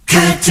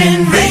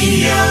Curtin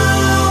Radio.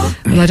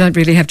 Well, I don't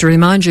really have to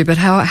remind you, but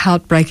how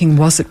heartbreaking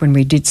was it when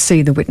we did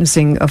see the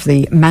witnessing of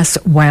the mass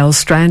whale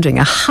stranding?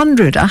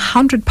 100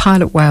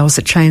 pilot whales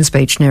at Chains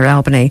Beach near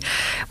Albany,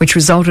 which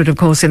resulted, of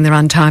course, in their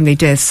untimely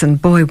deaths.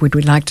 And boy, would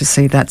we like to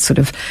see that sort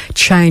of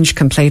change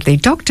completely.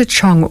 Dr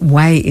Chong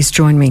Wei is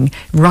joining me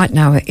right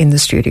now in the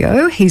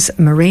studio. He's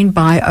a marine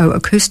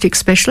bioacoustic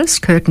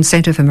specialist, Curtin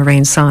Centre for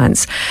Marine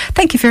Science.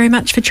 Thank you very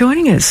much for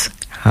joining us.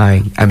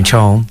 Hi, I'm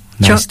Chong.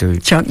 Nice to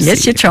Chong.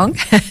 Yes, you're Chong.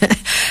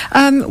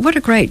 What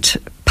a great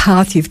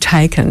path you've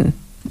taken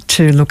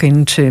to look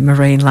into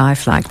marine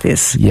life like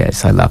this.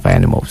 Yes, I love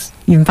animals.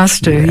 You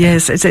must do,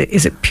 yes. Is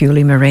it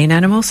purely marine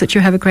animals that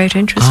you have a great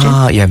interest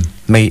in? Yeah,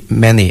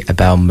 many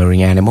about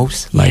marine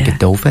animals, like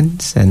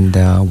dolphins and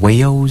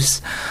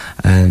whales,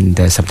 and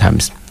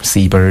sometimes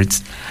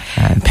seabirds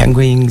and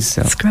penguins.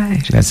 So that's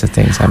great. That's the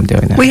things I'm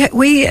doing now.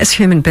 We as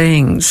human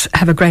beings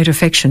have a great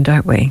affection,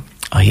 don't we?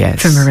 Oh,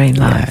 yes. For marine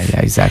life.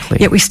 Yeah, exactly.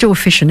 Yet we still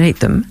fish and eat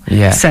them,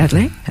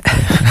 sadly.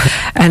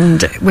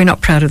 And we're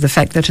not proud of the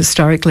fact that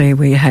historically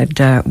we had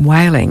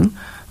whaling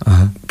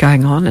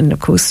going on. And, of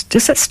course,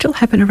 does that still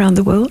happen around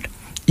the world?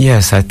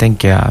 Yes, I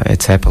think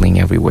it's happening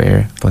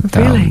everywhere. But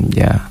really?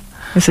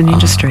 It's an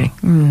industry.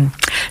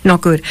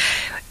 Not good.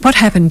 What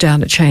happened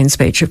down at Chains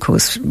Beach, of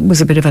course,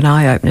 was a bit of an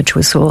eye-opener to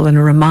us all and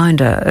a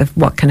reminder of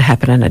what can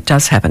happen, and it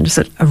does happen. Is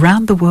it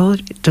around the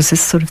world? Does this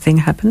sort of thing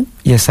happen?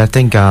 Yes, I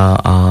think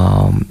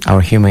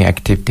our human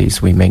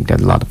activities, we make a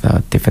lot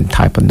of different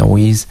type of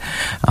noise,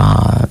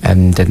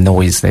 and the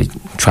noise, they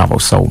travel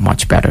so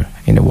much better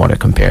in the water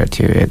compared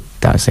to it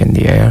does in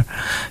the air.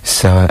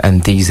 So,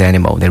 and these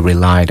animals, they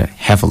relied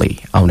heavily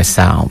on the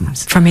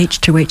sounds. From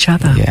each to each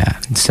other? Yeah.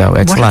 So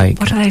it's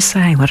what are they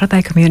saying? What are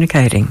they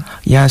communicating?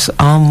 Yes,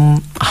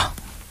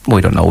 we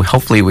don't know.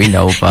 Hopefully we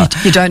know, but...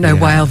 you don't know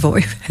whale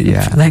voice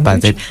language?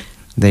 But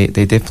they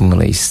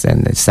definitely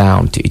send the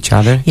sound to each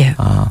other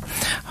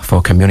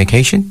for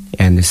communication.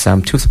 And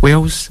some toothed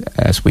whales,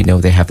 as we know,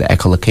 they have the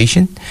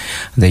echolocation.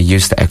 They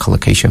use the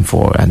echolocation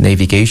for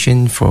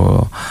navigation,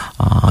 for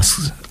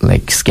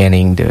like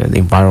scanning the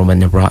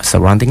environment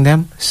surrounding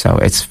them. So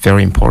it's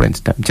very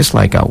important. Just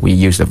like we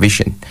use the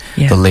vision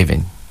to live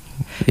in.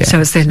 Yeah. So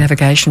it's their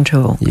navigation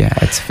tool. Yeah,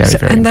 it's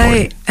very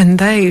important. And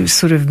they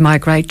sort of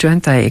migrate,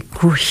 don't they?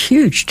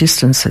 Huge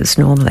distances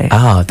normally.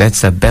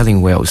 That's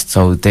belling whales.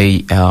 So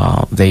they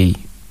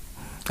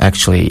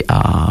actually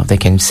they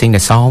can sing the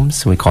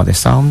psalms. We call the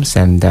psalms,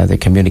 and they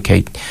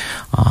communicate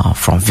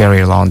from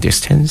very long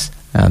distance.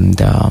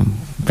 And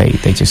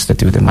they just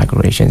do the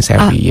migrations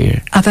every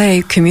year. Are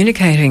they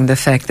communicating the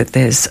fact that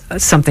there's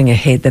something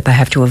ahead that they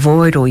have to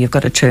avoid, or you've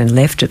got to turn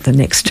left at the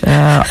next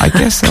I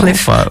guess cliff?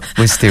 So, but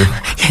we're still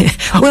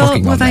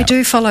Well, they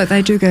do follow.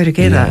 They do go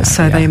together,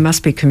 they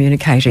must be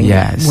communicating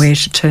where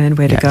to turn,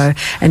 where to go,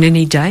 and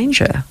any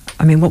danger.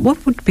 I mean,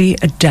 what would be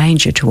a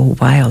danger to a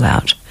whale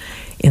out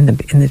in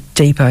the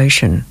deep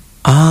ocean?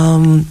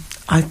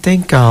 I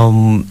think.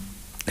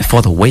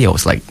 For the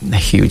whales, like the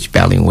huge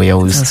belly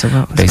whales,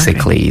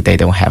 basically they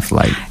don't have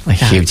like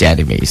huge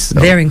enemies. So.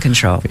 They're in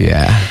control.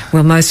 Yeah.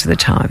 Well, most of the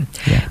time.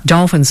 Yeah.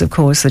 Dolphins, of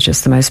course, are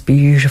just the most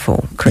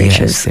beautiful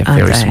creatures. Yes,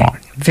 they're very smart.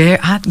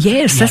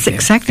 That's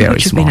exactly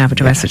what you've been able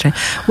to ascertain.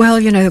 Well,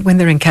 you know, when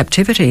they're in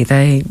captivity,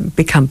 they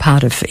become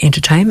part of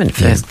entertainment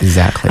for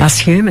us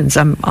humans.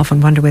 I often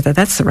wonder whether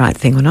that's the right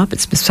thing or not, but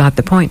it's beside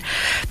the point.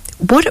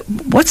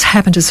 What's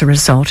happened as a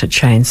result at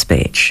Chains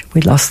Beach?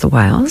 We lost the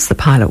whales, the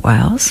pilot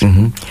whales.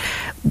 Mm-hmm.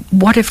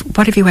 What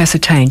have you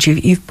ascertained?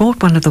 You've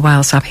brought one of the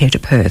whales up here to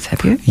Perth,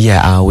 have you?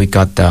 Yeah, we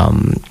got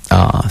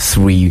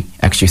three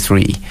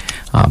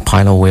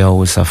pilot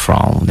whales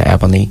from the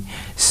Albany.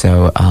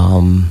 So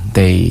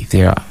they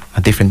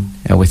are different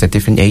with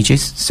different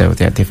ages. So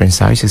they are different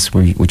sizes.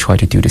 We try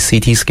to do the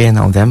CT scan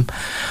on them,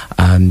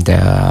 and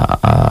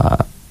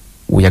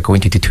we are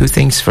going to do two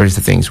things. First,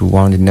 the things we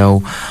want to know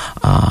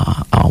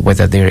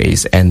whether there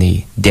is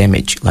any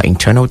damage, like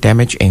internal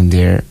damage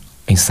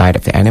inside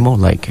of the animal,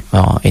 like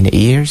in the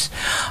ears.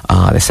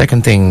 The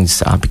second thing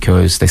is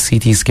because the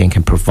CT scan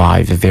can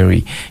provide a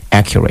very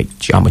accurate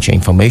geometry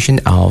information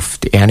of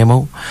the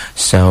animal.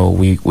 So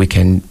we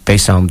can,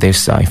 based on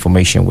this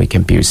information, we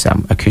can build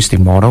some acoustic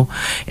model,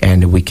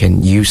 and we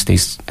can use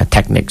these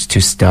techniques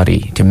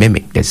to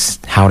mimic this,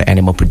 how the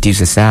animal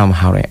produces sound,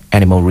 how the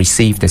animal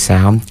receives the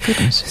sound.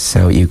 Goodness.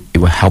 So it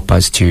will help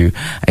us to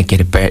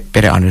get a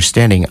better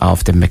understanding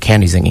of the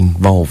mechanism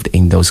involved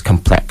in those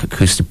complex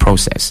acoustic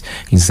process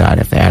inside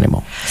of the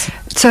animal.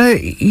 So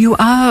you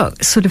are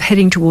sort of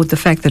heading toward the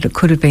fact that it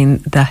could have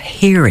been the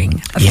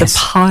hearing of the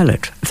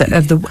pilot,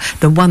 of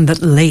the one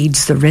that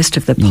leads the rest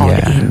of the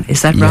pod in.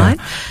 Is that right?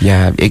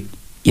 Yeah.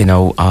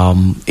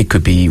 It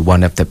could be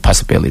one of the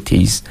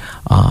possibilities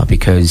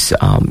because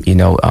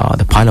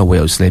the pilot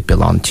whales, they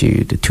belong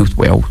to the toothed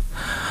whale.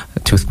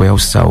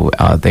 So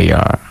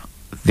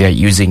they are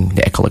using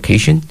the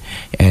echolocation,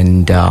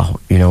 and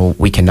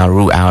we cannot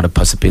rule out a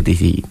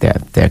possibility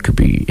that there could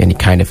be any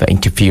kind of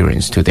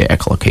interference to the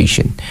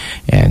echolocation.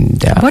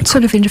 And what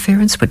sort of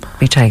interference would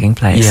be taking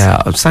place?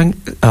 Yeah, it's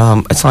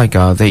like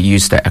they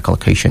use the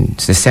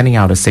echolocation. They're sending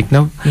out a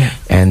signal,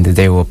 and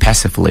they will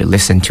passively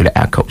listen to the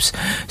echoes.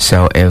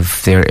 So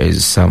if there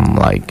is some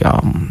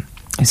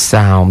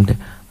sound,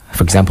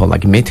 for example,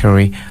 like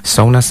military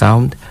sonar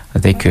sound,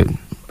 they could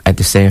at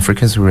the same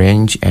frequency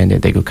range, and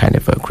they could kind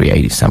of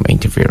create some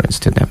interference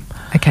to them.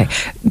 Okay.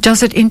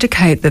 Does it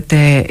indicate that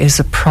there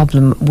is a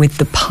problem with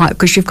the pipe?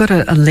 Because you've got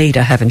a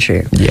leader, haven't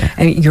you? Yeah.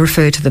 And you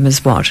refer to them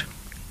as what?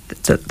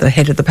 The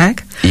head of the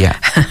pack? Yeah.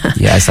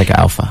 Yeah, it's like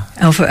alpha.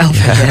 Alpha,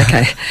 yeah,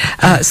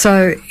 okay.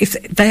 So if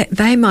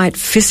they might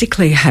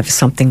physically have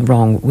something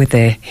wrong with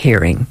their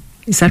hering.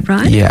 Is that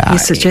right? Yeah. You're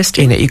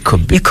suggesting? It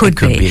could be. It could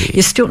be.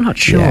 You're still not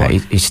sure? Yeah,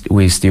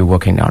 we're still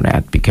working on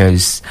that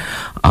because,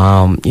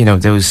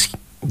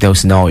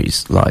 those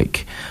noise,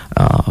 like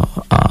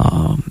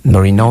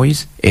marine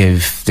noise,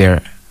 if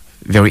they're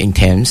very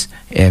intense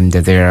and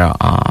they're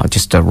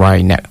just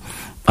right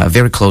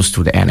very close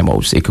to the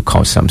animals, it could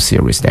cause some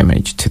serious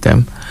damage to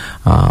them.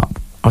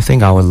 I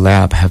think our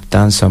lab have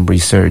done some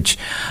research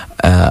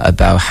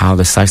about how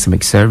the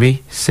seismic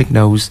survey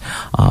signals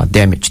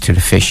damage to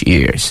the fish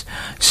ears.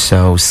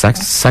 So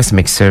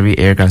seismic survey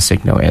airgun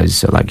signal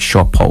is like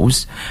short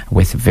pulse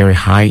with very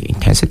high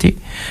intensity.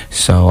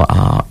 So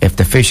if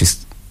the fish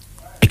is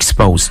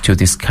exposed to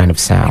this kind of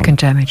sound, it can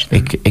damage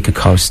them. It could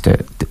cause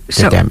the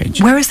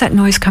damage. Where is that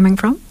noise coming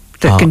from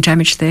that can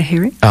damage their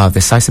hearing? The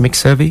seismic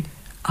survey.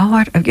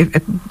 Oh,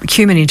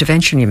 human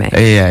intervention, you mean?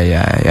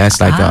 Yeah. It's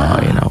like,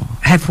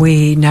 Have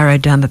we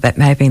narrowed down that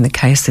may have been the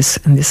case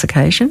in this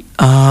occasion?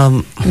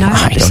 No,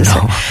 I don't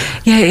know.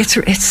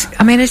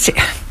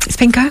 It's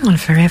been going on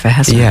forever,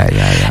 hasn't it?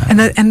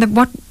 Yeah. And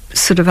what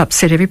sort of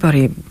upset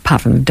everybody,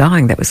 apart from them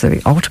dying, that was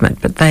the ultimate,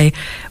 but they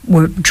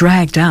were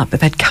dragged up,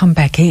 but they'd come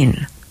back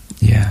in.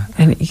 Yeah.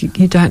 And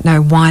you don't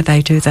know why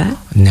they do that?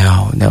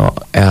 No.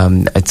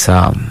 It's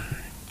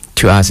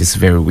to us, it's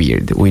very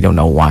weird. We don't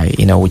know why.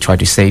 We try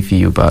to save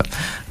you, but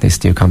they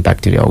still come back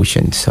to the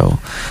ocean. So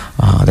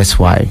that's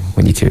why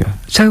we need to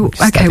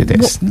study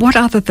this. What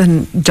other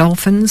than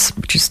dolphins,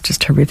 which is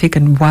just horrific,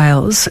 and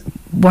whales,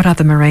 what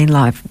other marine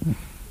life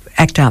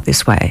act out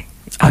this way?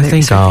 I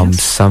think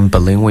some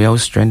baleen whale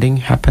stranding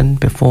happened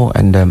before,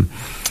 and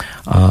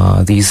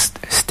these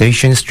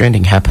station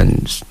stranding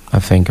happens, I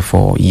think,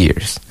 for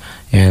years.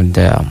 And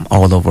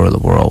all over the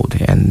world,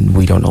 and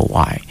we don't know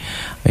why.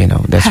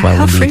 That's why we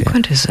need it. How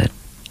frequent is it?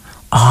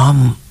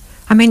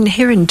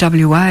 Here in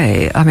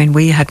WA,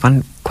 we had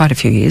one quite a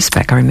few years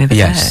back. I remember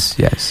that.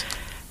 Yes.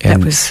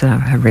 And that was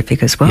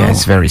horrific as well. Yeah,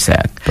 it's very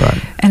sad.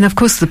 And of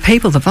course, the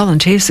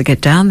volunteers that get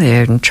down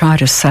there and try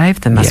to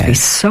save them must be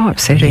so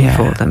upsetting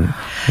for them.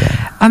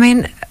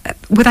 Yeah.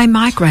 Were they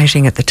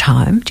migrating at the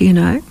time? Do you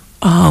know?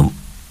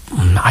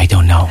 I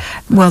don't know.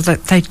 Well,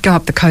 they go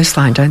up the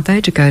coastline, don't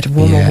they, to go to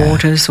warmer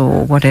waters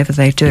or whatever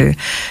they do.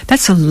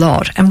 That's a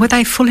lot. And were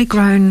they fully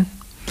grown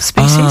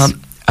species?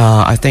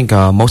 I think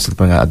most of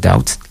them are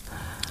adults.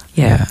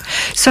 Yeah.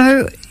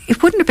 So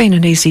it wouldn't have been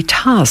an easy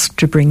task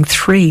to bring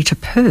 3 to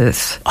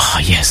Perth. Oh,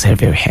 yes, they're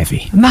very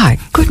heavy. My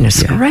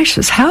goodness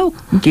gracious. How,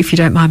 if you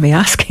don't mind me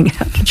asking,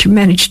 how did you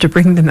manage to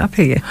bring them up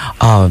here?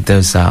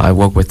 I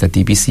work with the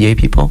DBCA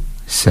people.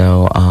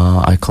 So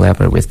I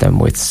collaborate with them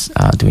with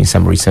doing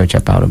some research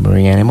about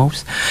marine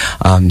animals.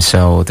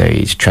 So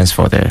they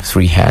transfer the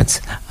 3 heads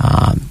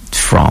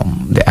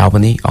from the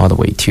Albany all the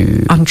way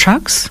to... On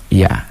trucks?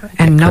 Yeah.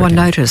 And no one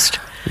noticed?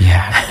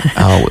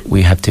 Yeah.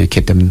 We have to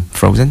keep them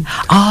frozen.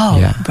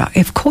 Oh, right.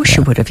 Of course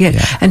you would have,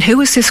 yeah. And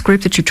who is this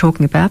group that you're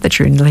talking about that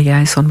you're in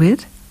liaison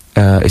with?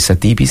 It's a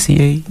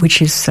DBCA.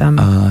 Which is...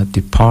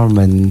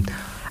 Department...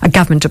 A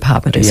government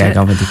department, is it? Yeah,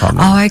 government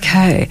department. Oh,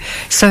 okay.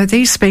 So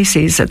these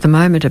species at the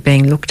moment are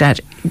being looked at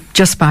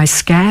just by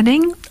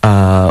scanning?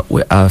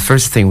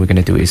 First thing we're going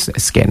to do is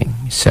scanning.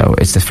 So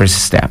it's the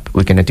first step.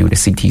 We're going to do the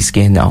CT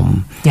scan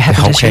on the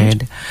whole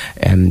head.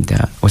 And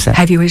what's that?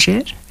 Have you as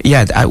yet?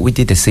 Yeah, we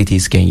did the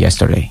CT scan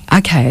yesterday.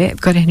 Okay.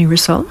 Got any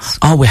results?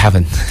 Oh, we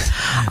haven't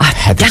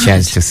had the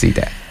chance to see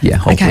that. Yeah,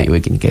 hopefully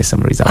we can get some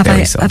results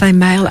very soon. Are they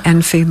male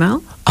and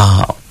female?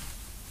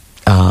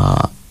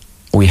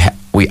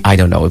 I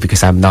don't know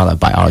because I'm not a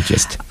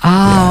biologist.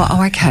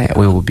 Okay.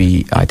 We will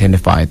be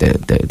identify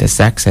the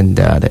sex and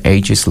the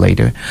ages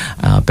later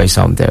based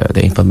on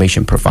the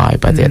information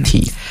provided by their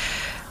teeth.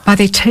 By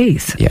their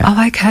teeth? Yeah.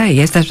 Oh, okay.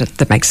 Yes,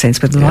 that makes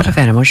sense. With a lot of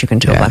animals, you can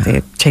tell by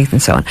their teeth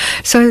and so on.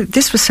 So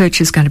this research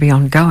is going to be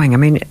ongoing.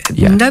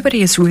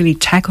 Nobody has really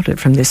tackled it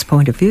from this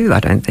point of view, I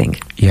don't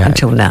think,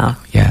 until now.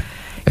 Yeah.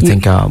 I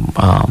think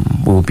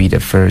we'll be the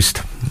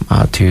first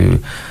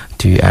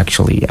to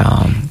actually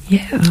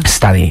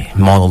study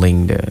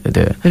modeling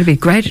the It'd be a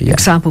great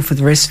example for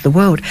the rest of the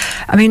world.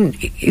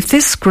 If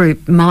this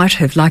group might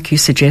have, like you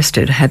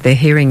suggested, had their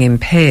hearing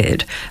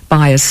impaired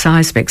by a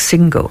seismic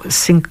signal,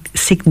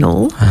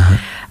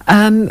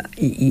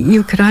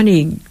 you could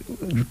only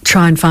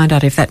try and find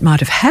out if that might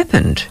have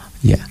happened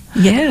Yeah.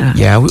 Yeah.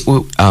 Yeah. We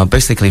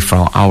basically,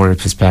 from our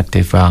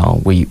perspective,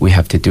 we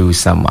have to do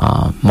some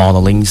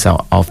modeling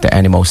of the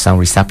animal sound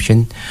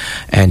reception,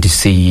 and to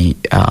study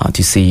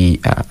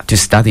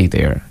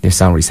their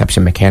sound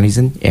reception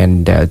mechanism,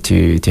 and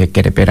to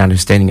get a better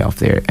understanding of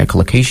their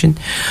echolocation.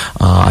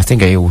 I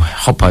think it will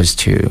help us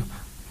to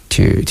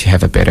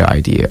have a better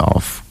idea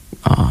of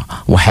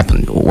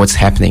what's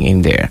happening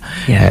in there,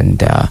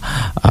 and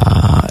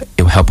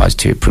it will help us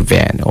to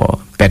prevent or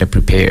better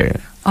prepare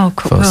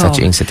for such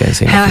incidents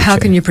in the future. How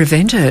can you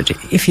prevent it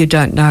if you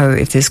don't know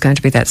if there's going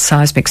to be that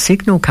seismic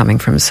signal coming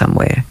from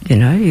somewhere? You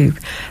know, you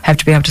have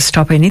to be able to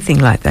stop anything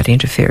like that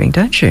interfering,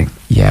 don't you?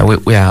 Yeah,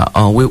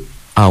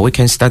 we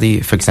can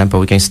study, for example,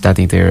 we can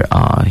study their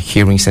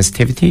hearing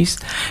sensitivities,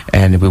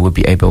 and we will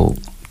be able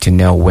to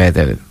know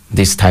whether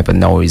this type of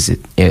noise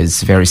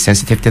is very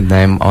sensitive to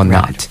them or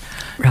not.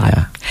 Right.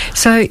 Yeah.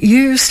 So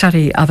you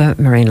study other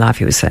marine life,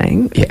 you were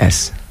saying?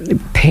 Yes.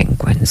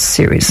 Penguins,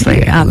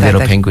 seriously. Yeah,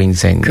 little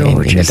penguins in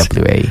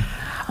the WA.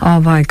 Oh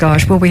my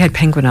gosh! Well, we had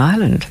Penguin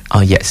Island.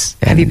 Oh yes.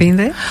 Have you been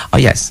there? Oh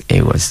yes,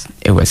 it was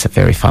a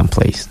very fun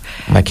place.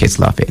 My kids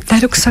love it. They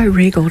look so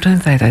regal,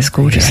 don't they? Those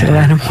gorgeous little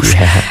animals.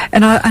 Yeah.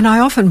 And I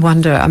often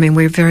wonder. I mean,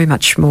 we're very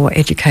much more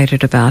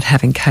educated about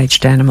having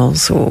caged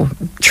animals or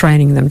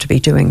training them to be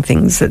doing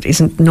things that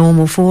isn't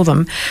normal for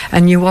them.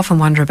 And you often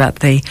wonder about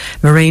the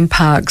marine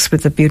parks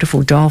with the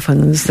beautiful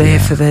dolphins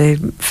there for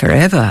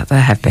forever. They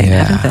have been,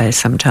 haven't they?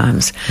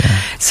 Sometimes. Yeah.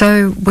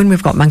 So when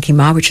we've got monkey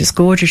ma, which is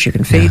gorgeous, you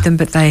can feed them,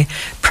 but they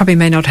probably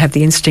may not have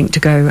the instinct to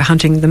go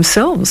hunting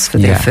themselves for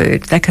their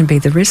food. That can be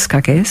the risk,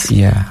 I guess.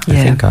 Yeah,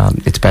 I think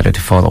it's better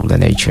to follow the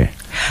nature.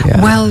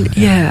 Yeah. Well,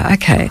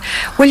 okay.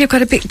 Well, you've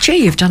got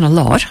you've done a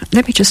lot.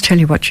 Let me just tell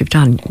you what you've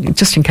done,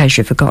 just in case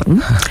you've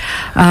forgotten.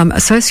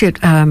 Associate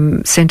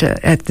Centre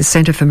at the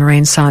Centre for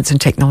Marine Science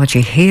and Technology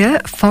here,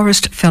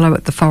 Forest Fellow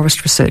at the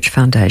Forest Research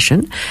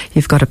Foundation.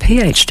 You've got a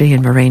PhD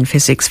in marine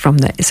physics from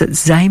is it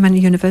Xiamen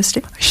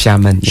University?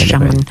 Xiamen,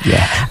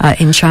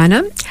 in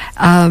China.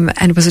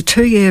 And it was a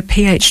 2-year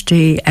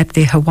PhD at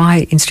the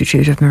Hawaii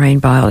Institute of Marine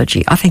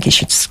Biology. I think you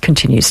should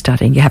continue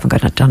studying. You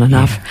haven't done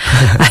enough.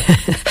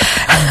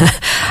 Yeah.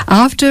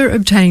 After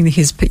obtaining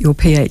your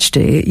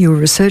PhD, you were a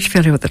research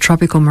fellow at the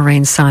Tropical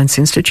Marine Science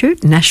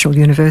Institute, National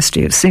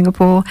University of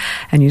Singapore,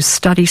 and you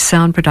study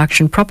sound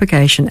production,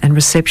 propagation and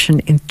reception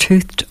in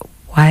toothed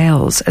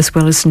whales, as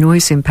well as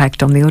noise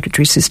impact on the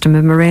auditory system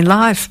of marine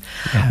life.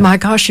 Yeah. My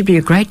gosh, you'd be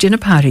a great dinner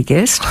party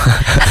guest.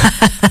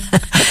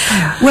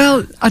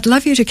 Well, I'd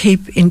love you to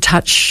keep in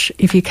touch,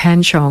 if you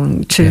can,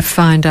 Chong, to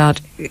find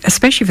out,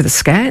 especially for the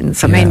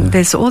scans. I mean,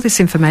 there's all this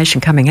information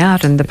coming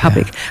out, and the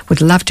public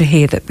would love to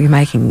hear that we're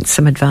making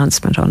some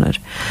advancement on it.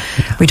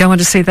 Yeah. We don't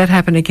want to see that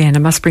happen again. It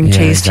must bring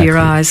tears to your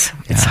eyes.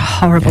 Yeah. It's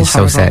horrible, It's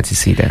so sad to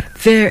see that.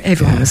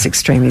 Everyone was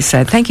extremely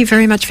sad. Thank you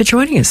very much for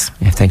joining us.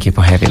 Yeah, thank you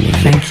for having me.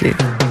 Thank you.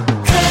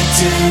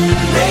 Curtin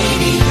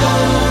Radio.